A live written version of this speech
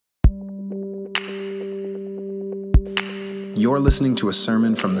You're listening to a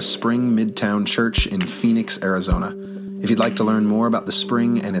sermon from the Spring Midtown Church in Phoenix, Arizona. If you'd like to learn more about the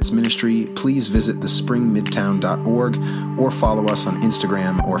Spring and its ministry, please visit thespringmidtown.org or follow us on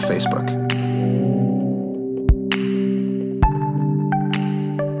Instagram or Facebook.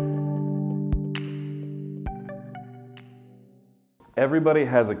 Everybody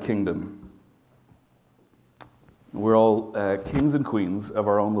has a kingdom. We're all kings and queens of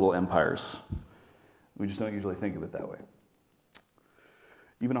our own little empires. We just don't usually think of it that way.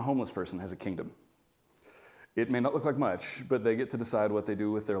 Even a homeless person has a kingdom. It may not look like much, but they get to decide what they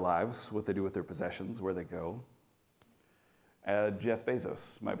do with their lives, what they do with their possessions, where they go. Jeff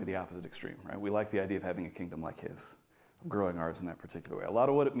Bezos might be the opposite extreme, right? We like the idea of having a kingdom like his, of growing ours in that particular way. A lot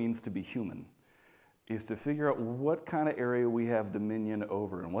of what it means to be human is to figure out what kind of area we have dominion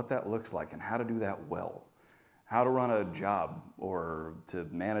over and what that looks like and how to do that well. How to run a job or to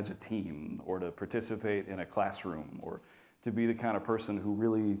manage a team or to participate in a classroom or to be the kind of person who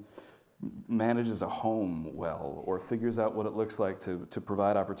really manages a home well or figures out what it looks like to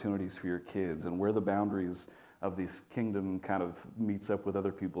provide opportunities for your kids and where the boundaries of this kingdom kind of meets up with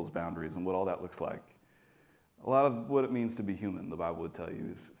other people's boundaries and what all that looks like. A lot of what it means to be human, the Bible would tell you,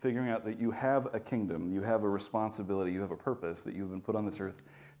 is figuring out that you have a kingdom, you have a responsibility, you have a purpose that you've been put on this earth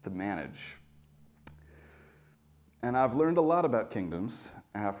to manage. And I've learned a lot about kingdoms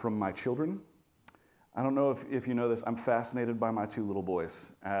from my children. I don't know if you know this, I'm fascinated by my two little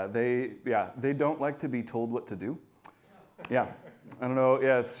boys. They don't like to be told what to do. Yeah, I don't know,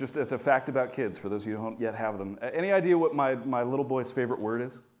 it's a fact about kids for those of you who don't yet have them. Any idea what my little boy's favorite word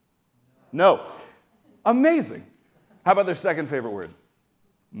is? No. Amazing. How about their second favorite word?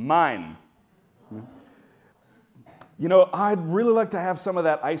 Mine. You know, I'd really like to have some of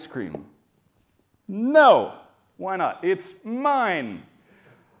that ice cream. No. Why not? It's mine.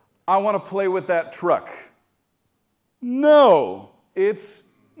 I want to play with that truck. No. It's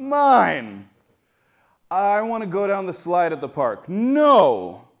mine. I want to go down the slide at the park.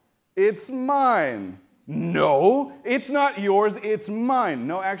 No. It's mine. No. It's not yours. It's mine.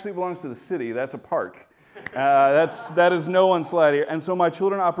 No, actually it belongs to the city. That's a park. That is no one's slide here. And so my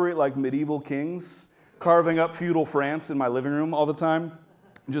children operate like medieval kings, carving up feudal France in my living room all the time,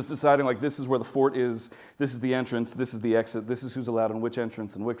 just deciding like this is where the fort is, this is the entrance, this is the exit, this is who's allowed in which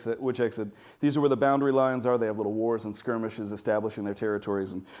entrance and which exit. These are where the boundary lines are. They have little wars and skirmishes establishing their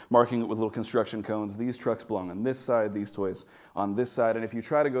territories and marking it with little construction cones. These trucks belong on this side, these toys on this side. And if you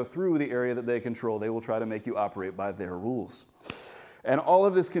try to go through the area that they control, they will try to make you operate by their rules. And all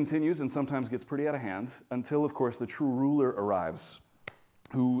of this continues and sometimes gets pretty out of hand until, of course, the true ruler arrives,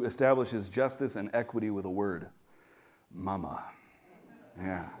 who establishes justice and equity with a word. Mama.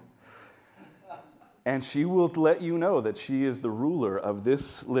 Yeah. And she will let you know that she is the ruler of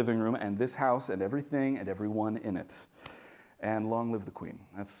this living room and this house and everything and everyone in it. And long live the queen.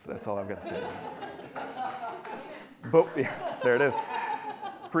 That's all I've got to say. But yeah, there it is.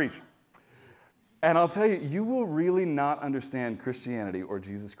 Preach. And I'll tell you, you will really not understand Christianity or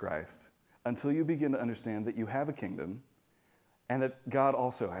Jesus Christ until you begin to understand that you have a kingdom and that God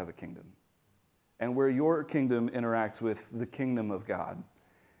also has a kingdom. And where your kingdom interacts with the kingdom of God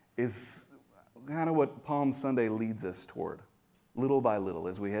is kind of what Palm Sunday leads us toward, little by little,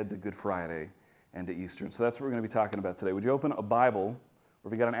 as we head to Good Friday and to Easter. So that's what we're going to be talking about today. Would you open a Bible, or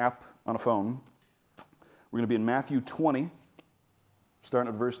if you got an app on a phone, we're going to be in Matthew 20,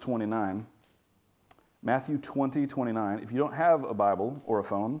 starting at verse 29. Matthew 20, 29. If you don't have a Bible or a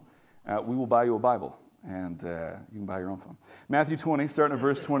phone, we will buy you a Bible, and you can buy your own phone. Matthew 20, starting at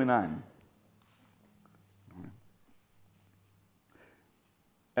verse 29.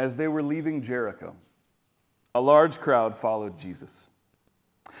 As they were leaving Jericho, a large crowd followed Jesus.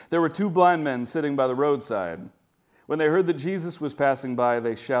 There were two blind men sitting by the roadside. When they heard that Jesus was passing by,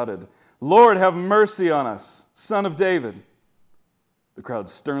 they shouted, "Lord, have mercy on us, Son of David." The crowd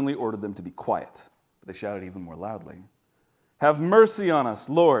sternly ordered them to be quiet. But they shouted even more loudly, "Have mercy on us,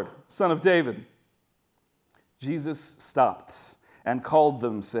 Lord, Son of David." Jesus stopped and called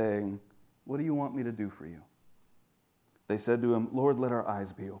them, saying, "What do you want me to do for you?" They said to him, "Lord, let our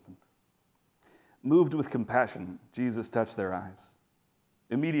eyes be opened." Moved with compassion, Jesus touched their eyes.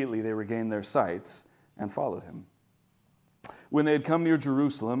 Immediately they regained their sight and followed him. When they had come near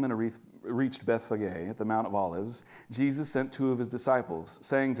Jerusalem and reached Bethphage at the Mount of Olives, Jesus sent two of his disciples,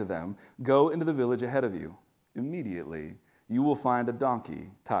 saying to them, "Go into the village ahead of you. Immediately you will find a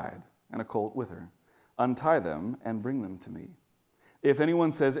donkey tied and a colt with her. Untie them and bring them to me. If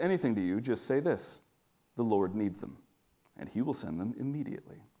anyone says anything to you, just say this, 'The Lord needs them,' and he will send them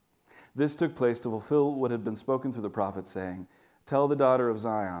immediately." This took place to fulfill what had been spoken through the prophet, saying, "Tell the daughter of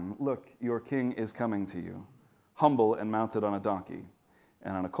Zion, look, your king is coming to you, humble and mounted on a donkey,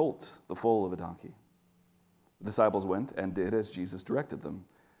 and on a colt, the foal of a donkey. The disciples went and did as Jesus directed them.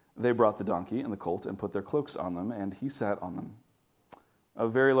 They brought the donkey and the colt and put their cloaks on them, and he sat on them. A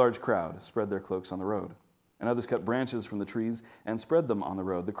very large crowd spread their cloaks on the road, and others cut branches from the trees and spread them on the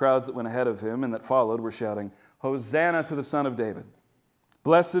road. The crowds that went ahead of him and that followed were shouting, "Hosanna to the Son of David!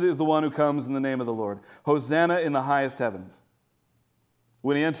 Blessed is the one who comes in the name of the Lord! Hosanna in the highest heavens!"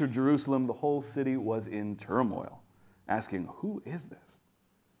 When he entered Jerusalem, the whole city was in turmoil, asking, "Who is this?"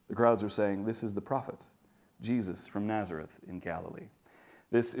 The crowds were saying, "This is the prophet, Jesus from Nazareth in Galilee."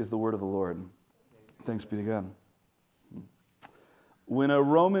 This is the word of the Lord. Thanks be to God. When a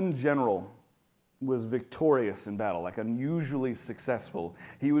Roman general was victorious in battle, like unusually successful,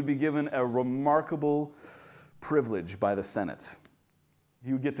 he would be given a remarkable privilege by the Senate.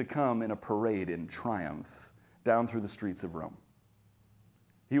 He would get to come in a parade in triumph down through the streets of Rome.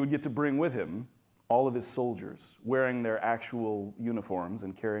 He would get to bring with him all of his soldiers, wearing their actual uniforms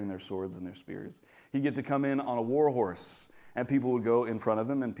and carrying their swords and their spears. He'd get to come in on a war horse, and people would go in front of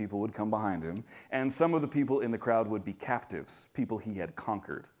him and people would come behind him. And some of the people in the crowd would be captives, people he had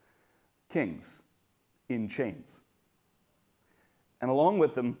conquered, kings in chains. And along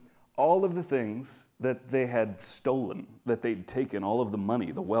with them, all of the things that they had stolen, that they'd taken, all of the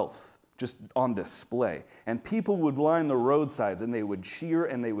money, the wealth, just on display. And people would line the roadsides and they would cheer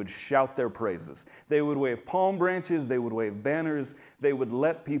and they would shout their praises. They would wave palm branches, they would wave banners, they would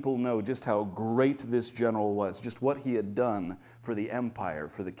let people know just how great this general was, just what he had done for the empire,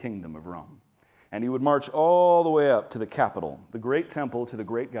 for the kingdom of Rome. And he would march all the way up to the Capitol, the great temple to the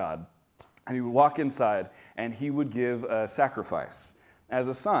great God, and he would walk inside and he would give a sacrifice as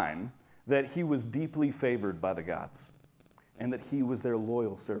a sign that he was deeply favored by the gods and that he was their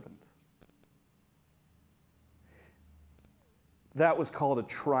loyal servant. That was called a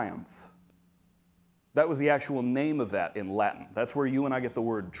triumph. That was the actual name of that in Latin. That's where you and I get the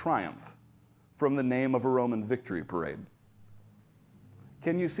word triumph, from the name of a Roman victory parade.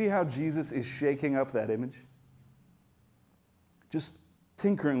 Can you see how Jesus is shaking up that image? Just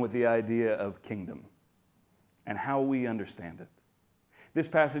tinkering with the idea of kingdom and how we understand it. This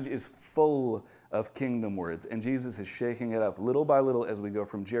passage is full of kingdom words, and Jesus is shaking it up little by little as we go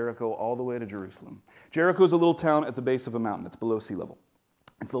from Jericho all the way to Jerusalem. Jericho is a little town at the base of a mountain. It's below sea level.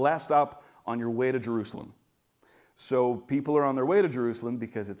 It's the last stop on your way to Jerusalem. So people are on their way to Jerusalem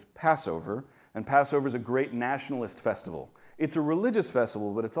because it's Passover, and Passover is a great nationalist festival. It's a religious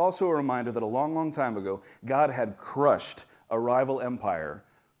festival, but it's also a reminder that a long, long time ago, God had crushed a rival empire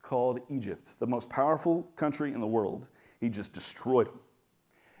called Egypt, the most powerful country in the world. He just destroyed them.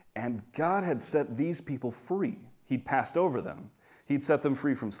 And God had set these people free. He'd passed over them. He'd set them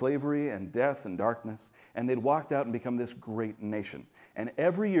free from slavery and death and darkness, and they'd walked out and become this great nation. And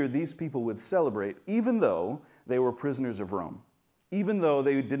every year these people would celebrate, even though they were prisoners of Rome. Even though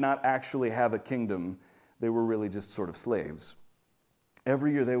they did not actually have a kingdom, they were really just sort of slaves.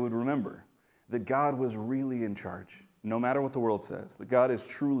 Every year they would remember that God was really in charge, no matter what the world says, that God is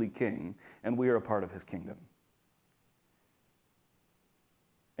truly king, and we are a part of his kingdom.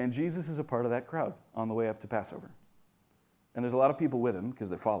 And Jesus is a part of that crowd on the way up to Passover. And there's a lot of people with him because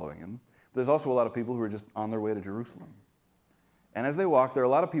they're following him. But there's also a lot of people who are just on their way to Jerusalem. And as they walk, there are a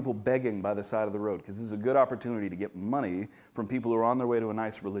lot of people begging by the side of the road because this is a good opportunity to get money from people who are on their way to a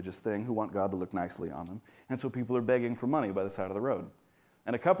nice religious thing, who want God to look nicely on them. And so people are begging for money by the side of the road.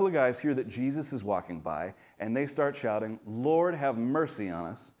 And a couple of guys hear that Jesus is walking by, and they start shouting, "Lord, have mercy on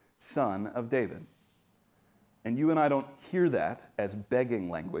us, Son of David." And you and I don't hear that as begging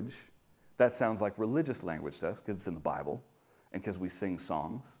language. That sounds like religious language to us because it's in the Bible and because we sing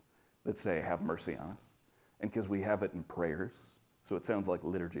songs that say, "Have mercy on us," and because we have it in prayers, so it sounds like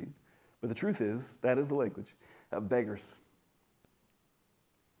liturgy. But the truth is, that is the language of beggars.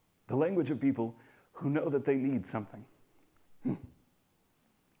 The language of people who know that they need something.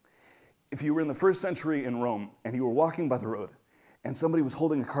 If you were in the first century in Rome and you were walking by the road and somebody was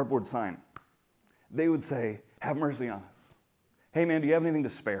holding a cardboard sign, they would say, "Have mercy on us." "Hey man, do you have anything to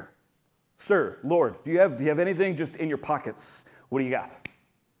spare?" "Sir, Lord, do you have anything just in your pockets? What do you got?"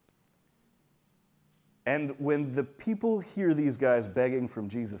 And when the people hear these guys begging from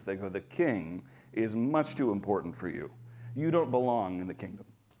Jesus, they go, "The king is much too important for you. You don't belong in the kingdom."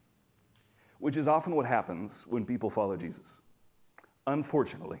 Which is often what happens when people follow Jesus.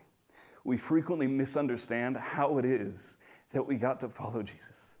 Unfortunately, we frequently misunderstand how it is that we got to follow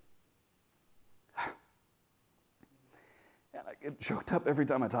Jesus. And I get choked up every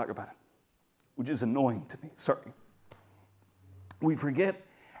time I talk about it, which is annoying to me. Sorry. We forget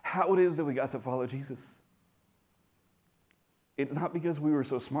how it is that we got to follow Jesus. It's not because we were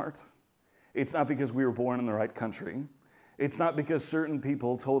so smart. It's not because we were born in the right country. It's not because certain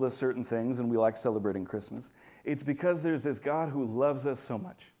people told us certain things and we like celebrating Christmas. It's because there's this God who loves us so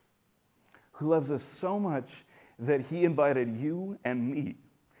much, that he invited you and me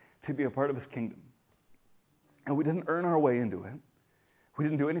to be a part of his kingdom. And we didn't earn our way into it. We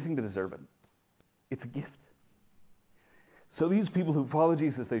didn't do anything to deserve it. It's a gift. So these people who follow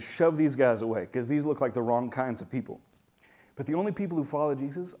Jesus, they shove these guys away because these look like the wrong kinds of people. But the only people who follow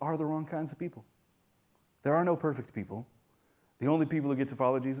Jesus are the wrong kinds of people. There are no perfect people. The only people who get to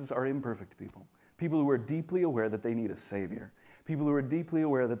follow Jesus are imperfect people. People who are deeply aware that they need a Savior. People who are deeply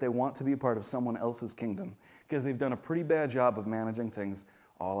aware that they want to be a part of someone else's kingdom because they've done a pretty bad job of managing things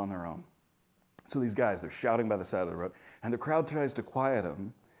all on their own. So these guys, they're shouting by the side of the road, and the crowd tries to quiet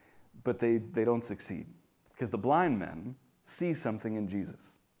them, but they don't succeed because the blind men see something in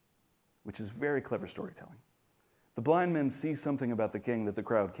Jesus, which is very clever storytelling. The blind men see something about the king that the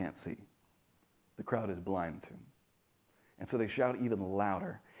crowd can't see. The crowd is blind to. And so they shout even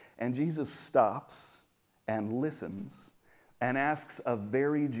louder. And Jesus stops and listens and asks a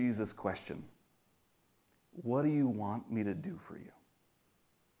very Jesus question. What do you want me to do for you?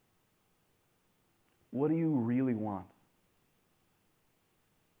 What do you really want?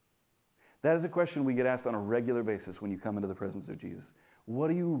 That is a question we get asked on a regular basis when you come into the presence of Jesus. What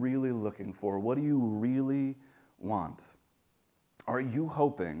are you really looking for? What do you really want? Are you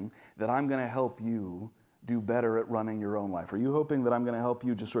hoping that I'm going to help you do better at running your own life? Are you hoping that I'm going to help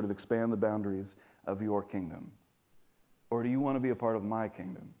you just sort of expand the boundaries of your kingdom? Or do you want to be a part of my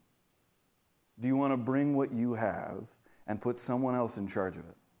kingdom? Do you want to bring what you have and put someone else in charge of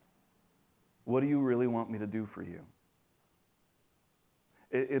it? What do you really want me to do for you?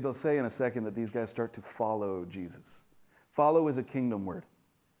 It'll say in a second that these guys start to follow Jesus. Follow is a kingdom word,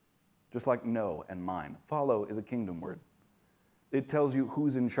 just like know and mine. Follow is a kingdom word. It tells you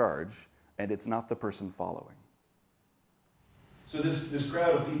who's in charge, and it's not the person following. So this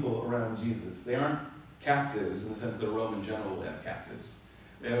crowd of people around Jesus, they aren't captives in the sense that a Roman general would have captives.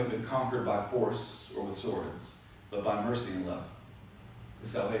 They haven't been conquered by force or with swords, but by mercy and love, with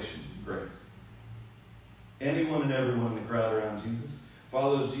salvation and grace. Anyone and everyone in the crowd around Jesus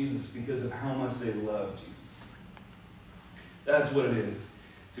follows Jesus because of how much they love Jesus. That's what it is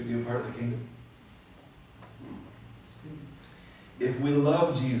to be a part of the kingdom. If we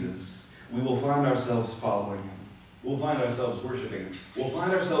love Jesus, we will find ourselves following him. We'll find ourselves worshiping him. We'll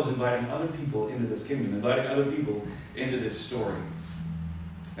find ourselves inviting other people into this kingdom, inviting other people into this story.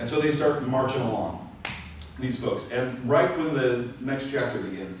 And so they start marching along, these folks. And right when the next chapter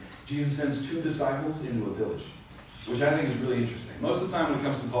begins, Jesus sends 2 disciples into a village, which I think is really interesting. Most of the time when it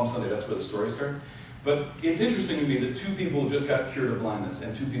comes to Palm Sunday, that's where the story starts. But it's interesting to me that 2 people just got cured of blindness,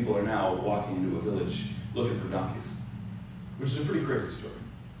 and 2 people are now walking into a village looking for donkeys, which is a pretty crazy story.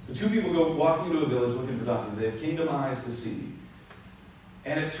 The 2 people go walking into a village looking for donkeys. They have kingdom eyes to see.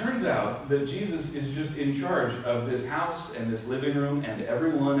 And it turns out that Jesus is just in charge of this house and this living room and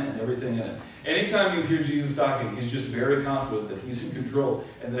everyone and everything in it. Anytime you hear Jesus talking, he's just very confident that he's in control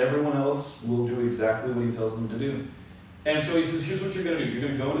and that everyone else will do exactly what he tells them to do. And so he says, here's what you're going to do. You're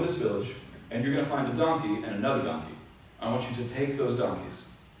going to go into this village and you're going to find a donkey and another donkey. I want you to take those donkeys.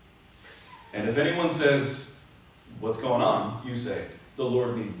 And if anyone says, what's going on? You say, the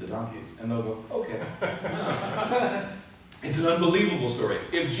Lord needs the donkeys. And they'll go, okay. It's an unbelievable story.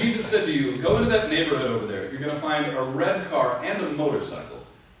 If Jesus said to you, go into that neighborhood over there, you're going to find a red car and a motorcycle.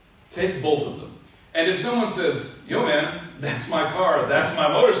 Take both of them. And if someone says, yo man, that's my car, that's my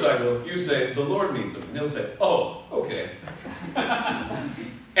motorcycle, you say, the Lord needs them. And he'll say, oh, okay.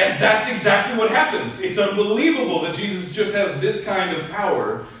 And that's exactly what happens. It's unbelievable that Jesus just has this kind of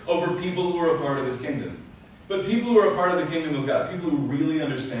power over people who are a part of his kingdom. But people who are a part of the kingdom of God, people who really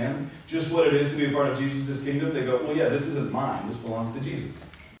understand just what it is to be a part of Jesus' kingdom, they go, well, yeah, this isn't mine. This belongs to Jesus.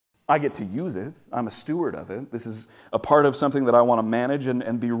 I get to use it. I'm a steward of it. This is a part of something that I want to manage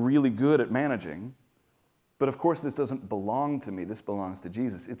and be really good at managing. But of course, this doesn't belong to me. This belongs to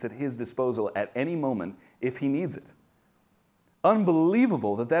Jesus. It's at his disposal at any moment if he needs it.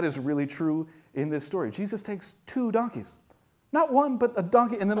 Unbelievable that that is really true in this story. Jesus takes 2 donkeys. Not one, but a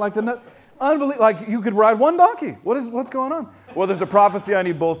donkey. And then unbelievable. Like you could ride one donkey. What's going on? Well, there's a prophecy. I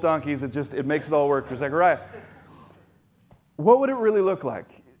need both donkeys. It makes it all work for Zechariah. What would it really look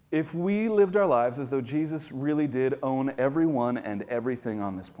like if we lived our lives as though Jesus really did own everyone and everything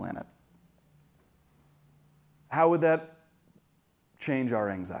on this planet? How would that change our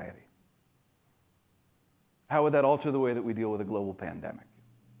anxiety? How would that alter the way that we deal with a global pandemic?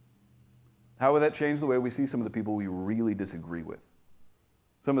 How would that change the way we see some of the people we really disagree with?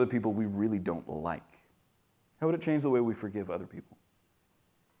 Some of the people we really don't like? How would it change the way we forgive other people?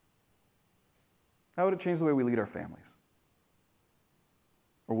 How would it change the way we lead our families?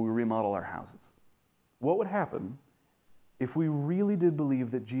 Or we remodel our houses? What would happen if we really did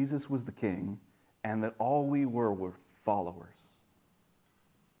believe that Jesus was the king and that all we were followers?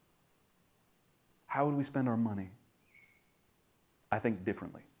 How would we spend our money? I think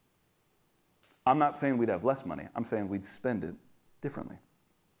differently. I'm not saying we'd have less money. I'm saying we'd spend it differently.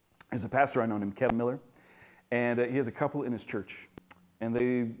 There's a pastor I know named Kevin Miller, and he has a couple in his church. And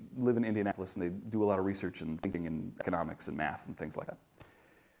they live in Indianapolis, and they do a lot of research and thinking in economics and math and things like that.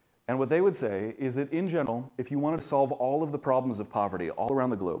 And what they would say is that in general, if you wanted to solve all of the problems of poverty all around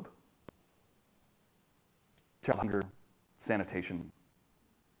the globe, child hunger, sanitation,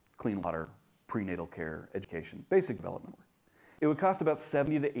 clean water, prenatal care, education, basic development work, it would cost about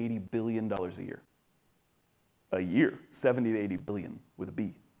 $70 to $80 billion a year. A year, 70 to 80 billion with a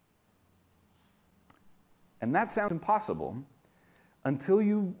B. And that sounds impossible until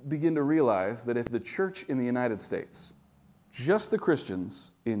you begin to realize that if the church in the United States, just the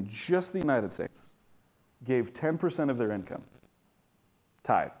Christians in just the United States, gave 10% of their income,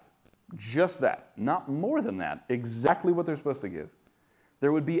 tithed, just that, not more than that, exactly what they're supposed to give,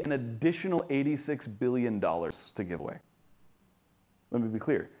 there would be an additional $86 billion to give away. Let me be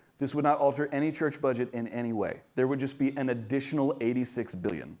clear. This would not alter any church budget in any way. There would just be an additional $86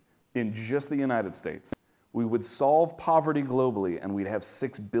 billion in just the United States. We would solve poverty globally, and we'd have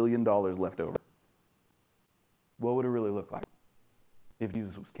 $6 billion left over. What would it really look like if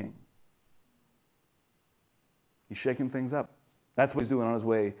Jesus was king? He's shaking things up. That's what he's doing on his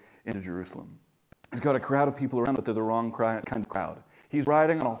way into Jerusalem. He's got a crowd of people around, but they're the wrong kind of crowd. He's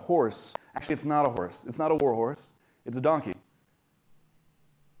riding on a horse. Actually, it's not a horse. It's not a war horse. It's a donkey.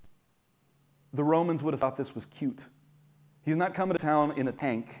 The Romans would have thought this was cute. He's not coming to town in a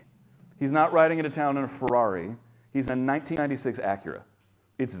tank. He's not riding into town in a Ferrari. He's in a 1996 Acura.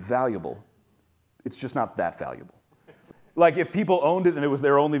 It's valuable. It's just not that valuable. Like if people owned it and it was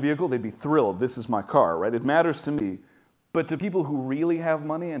their only vehicle, they'd be thrilled. This is my car, right? It matters to me. But to people who really have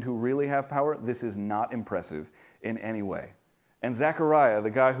money and who really have power, this is not impressive in any way. And Zechariah, the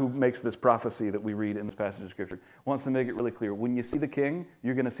guy who makes this prophecy that we read in this passage of Scripture, wants to make it really clear. When you see the king,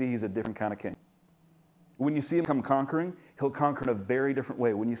 you're going to see he's a different kind of king. When you see him come conquering, he'll conquer in a very different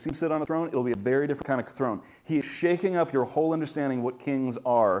way. When you see him sit on a throne, it'll be a very different kind of throne. He is shaking up your whole understanding of what kings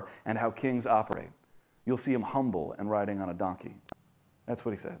are and how kings operate. You'll see him humble and riding on a donkey. That's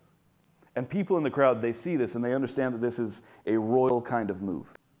what he says. And people in the crowd, they see this and they understand that this is a royal kind of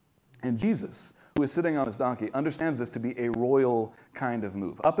move. And Jesus, who is sitting on his donkey, understands this to be a royal kind of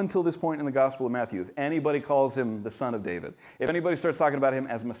move. Up until this point in the Gospel of Matthew, if anybody calls him the Son of David, if anybody starts talking about him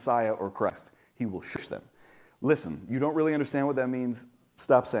as Messiah or Christ, he will shush them. Listen, you don't really understand what that means?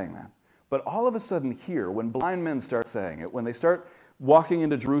 Stop saying that. But all of a sudden here, when blind men start saying it, when they start walking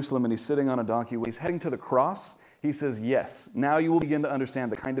into Jerusalem and he's sitting on a donkey, when he's heading to the cross, he says, yes, now you will begin to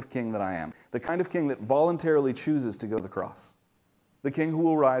understand the kind of king that I am, the kind of king that voluntarily chooses to go to the cross, the king who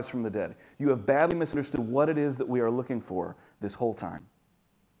will rise from the dead. You have badly misunderstood what it is that we are looking for this whole time.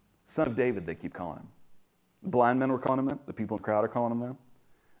 Son of David, they keep calling him. The blind men were calling him that. The people in the crowd are calling him that.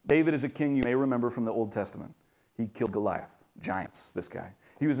 David is a king you may remember from the Old Testament. He killed Goliath, giants, this guy.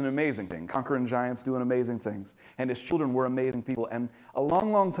 He was an amazing king, conquering giants, doing amazing things. And his children were amazing people. And a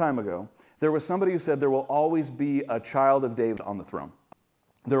long, long time ago, there was somebody who said there will always be a child of David on the throne.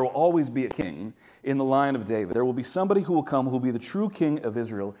 There will always be a king in the line of David. There will be somebody who will come who will be the true king of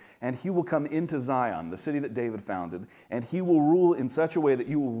Israel, and he will come into Zion, the city that David founded, and he will rule in such a way that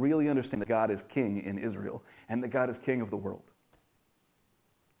you will really understand that God is king in Israel and that God is king of the world.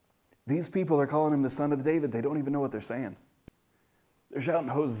 These people are calling him the Son of David. They don't even know what they're saying. They're shouting,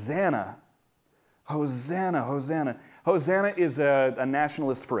 Hosanna, Hosanna, Hosanna. Hosanna is a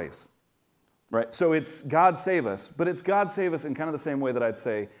nationalist phrase, right? So it's God save us, but it's God save us in kind of the same way that I'd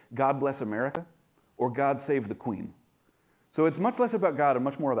say God bless America or God save the Queen. So it's much less about God and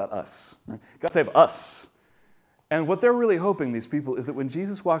much more about us. Right? God save us. And what they're really hoping, these people, is that when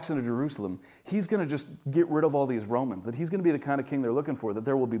Jesus walks into Jerusalem, he's going to just get rid of all these Romans, that he's going to be the kind of king they're looking for, that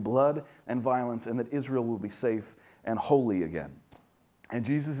there will be blood and violence, and that Israel will be safe and holy again. And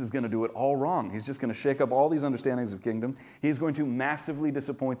Jesus is going to do it all wrong. He's just going to shake up all these understandings of kingdom. He's going to massively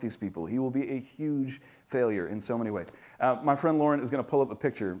disappoint these people. He will be a huge failure in so many ways. My friend Lauren is going to pull up a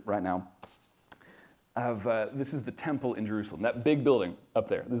picture right now of, this is the temple in Jerusalem, that big building up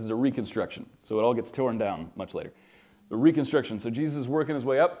there. This is a reconstruction, so it all gets torn down much later. The reconstruction, so Jesus is working his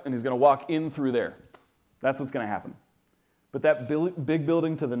way up, and he's going to walk in through there. That's what's going to happen. But that big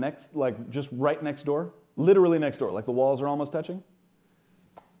building to the next, like just right next door, literally next door, like the walls are almost touching.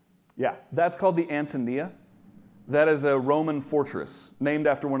 Yeah, that's called the Antonia. That is a Roman fortress named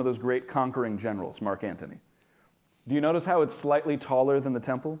after one of those great conquering generals, Mark Antony. Do you notice how it's slightly taller than the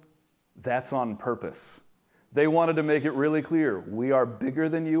temple? That's on purpose. They wanted to make it really clear, we are bigger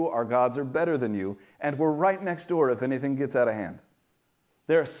than you, our gods are better than you, and we're right next door if anything gets out of hand.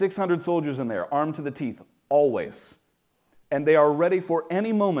 There are 600 soldiers in there, armed to the teeth, always. And they are ready for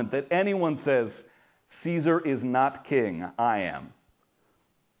any moment that anyone says, Caesar is not king, I am.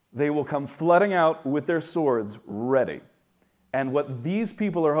 They will come flooding out with their swords ready. And what these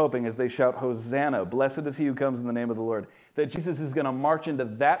people are hoping as they shout, Hosanna, blessed is he who comes in the name of the Lord, that Jesus is going to march into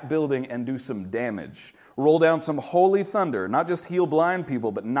that building and do some damage, roll down some holy thunder, not just heal blind people,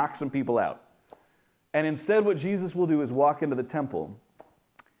 but knock some people out. And instead what Jesus will do is walk into the temple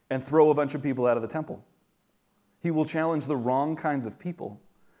and throw a bunch of people out of the temple. He will challenge the wrong kinds of people.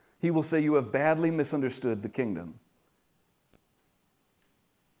 He will say, you have badly misunderstood the kingdom.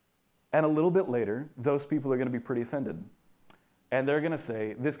 And a little bit later, those people are going to be pretty offended. And they're going to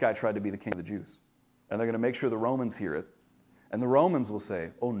say, this guy tried to be the king of the Jews. And they're going to make sure the Romans hear it. And the Romans will say,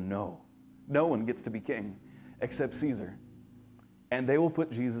 oh no, no one gets to be king except Caesar. And they will put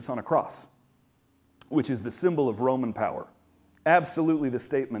Jesus on a cross, which is the symbol of Roman power. Absolutely the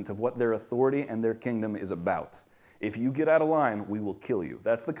statement of what their authority and their kingdom is about. If you get out of line, we will kill you.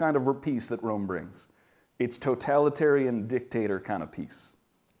 That's the kind of peace that Rome brings. It's totalitarian dictator kind of peace.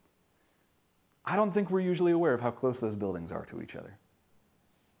 I don't think we're usually aware of how close those buildings are to each other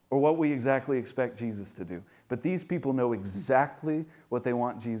or what we exactly expect Jesus to do. But these people know exactly what they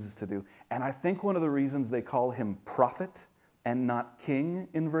want Jesus to do. And I think one of the reasons they call him prophet and not king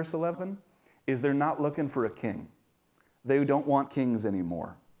in verse 11 is they're not looking for a king. They don't want kings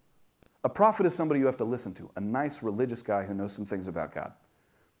anymore. A prophet is somebody you have to listen to, a nice religious guy who knows some things about God.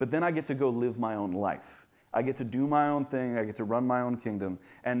 But then I get to go live my own life. I get to do my own thing, I get to run my own kingdom,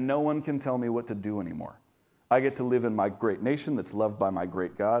 and no one can tell me what to do anymore. I get to live in my great nation that's loved by my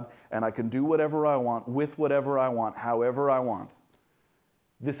great God, and I can do whatever I want, with whatever I want, however I want.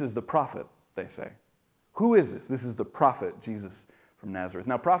 This is the prophet, they say. Who is this? This is the prophet, Jesus from Nazareth.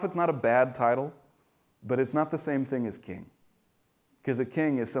 Now, prophet's not a bad title, but it's not the same thing as king. Because a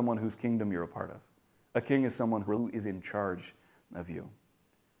king is someone whose kingdom you're a part of. A king is someone who is in charge of you.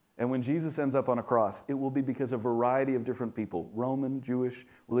 And when Jesus ends up on a cross, it will be because a variety of different people, Roman, Jewish,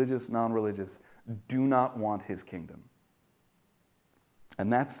 religious, non-religious, do not want his kingdom.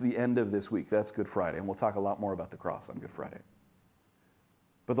 And that's the end of this week. That's Good Friday. And we'll talk a lot more about the cross on Good Friday.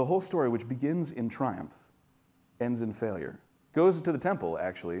 But the whole story, which begins in triumph, ends in failure. Goes to the temple,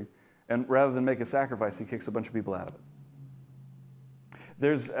 actually, and rather than make a sacrifice, he kicks a bunch of people out of it.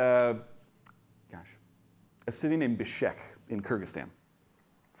 There's a city named Bishkek in Kyrgyzstan.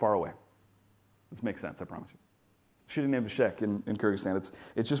 Far away. This makes sense, I promise you. City named Bishkek in Kyrgyzstan.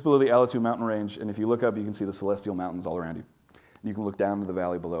 It's just below the Alatu mountain range, and if you look up, you can see the Celestial Mountains all around you. You can look down to the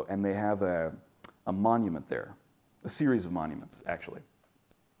valley below, and they have a monument there, a series of monuments, actually.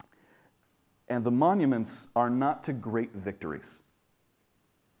 And the monuments are not to great victories.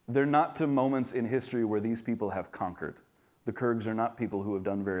 They're not to moments in history where these people have conquered. The Kyrgyz are not people who have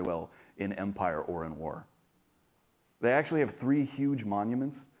done very well in empire or in war. They actually have 3 huge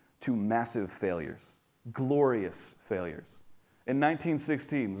monuments to massive failures, glorious failures. In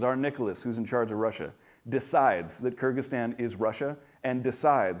 1916, Tsar Nicholas, who's in charge of Russia, decides that Kyrgyzstan is Russia and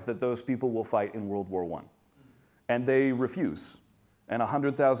decides that those people will fight in World War I. And they refuse, and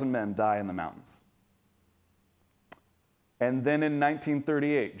 100,000 men die in the mountains. And then in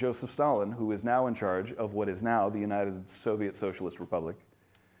 1938, Joseph Stalin, who is now in charge of what is now the United Soviet Socialist Republic,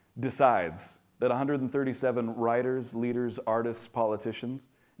 decides that 137 writers, leaders, artists, politicians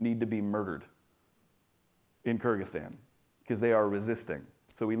need to be murdered in Kyrgyzstan because they are resisting.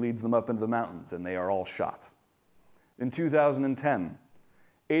 So he leads them up into the mountains and they are all shot. In 2010,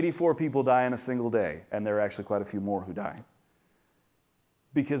 84 people die in a single day, and there are actually quite a few more who die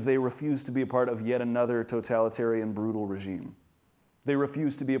because they refuse to be a part of yet another totalitarian, brutal regime. They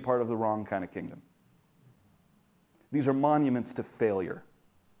refuse to be a part of the wrong kind of kingdom. These are monuments to failure.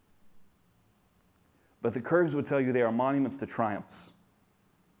 But the Kyrgyz would tell you they are monuments to triumphs.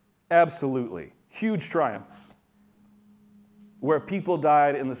 Absolutely. Huge triumphs. Where people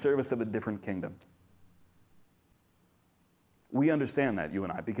died in the service of a different kingdom. We understand that, you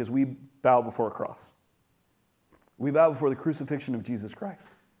and I, because we bow before a cross. We bow before the crucifixion of Jesus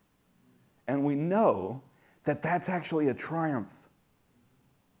Christ. And we know that that's actually a triumph.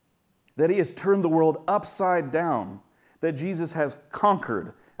 That he has turned the world upside down. That Jesus has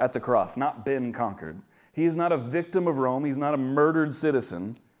conquered at the cross, not been conquered. He is not a victim of Rome. He's not a murdered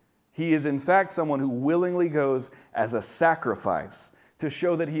citizen. He is, in fact, someone who willingly goes as a sacrifice to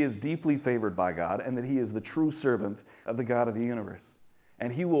show that he is deeply favored by God and that he is the true servant of the God of the universe.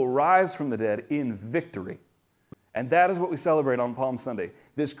 And he will rise from the dead in victory. And that is what we celebrate on Palm Sunday.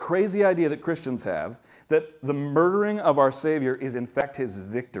 This crazy idea that Christians have that the murdering of our Savior is in fact his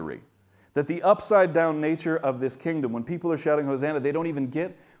victory. That the upside down nature of this kingdom, when people are shouting Hosanna, they don't even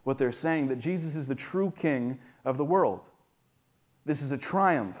get what they're saying, that Jesus is the true king of the world. This is a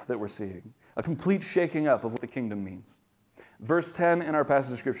triumph that we're seeing, a complete shaking up of what the kingdom means. Verse 10 in our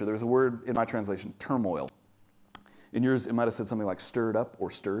passage of Scripture, there's a word in my translation, turmoil. In yours, it might have said something like stirred up or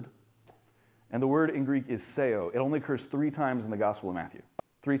stirred. And the word in Greek is seo. It only occurs 3 times in the Gospel of Matthew.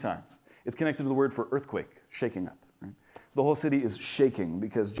 3 times. It's connected to the word for earthquake, shaking up. Right? So the whole city is shaking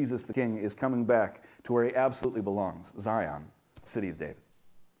because Jesus the King is coming back to where he absolutely belongs, Zion, the city of David.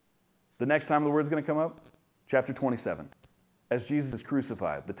 The next time the word's going to come up, chapter 27. As Jesus is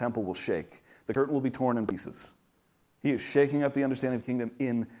crucified, the temple will shake. The curtain will be torn in pieces. He is shaking up the understanding of the kingdom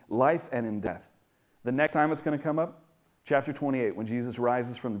in life and in death. The next time it's going to come up, chapter 28, when Jesus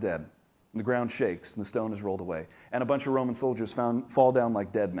rises from the dead, and the ground shakes and the stone is rolled away, and a bunch of Roman soldiers fall down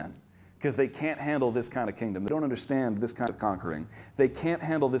like dead men because they can't handle this kind of kingdom. They don't understand this kind of conquering. They can't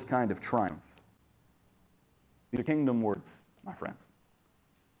handle this kind of triumph. These are kingdom words, my friends.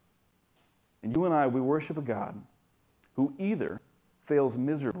 And you and I, we worship a God who either fails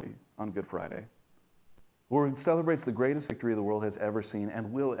miserably on Good Friday or celebrates the greatest victory the world has ever seen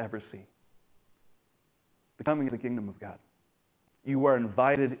and will ever see. The coming of the kingdom of God. You are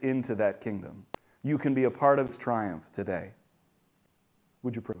invited into that kingdom. You can be a part of its triumph today.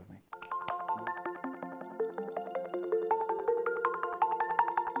 Would you pray with me?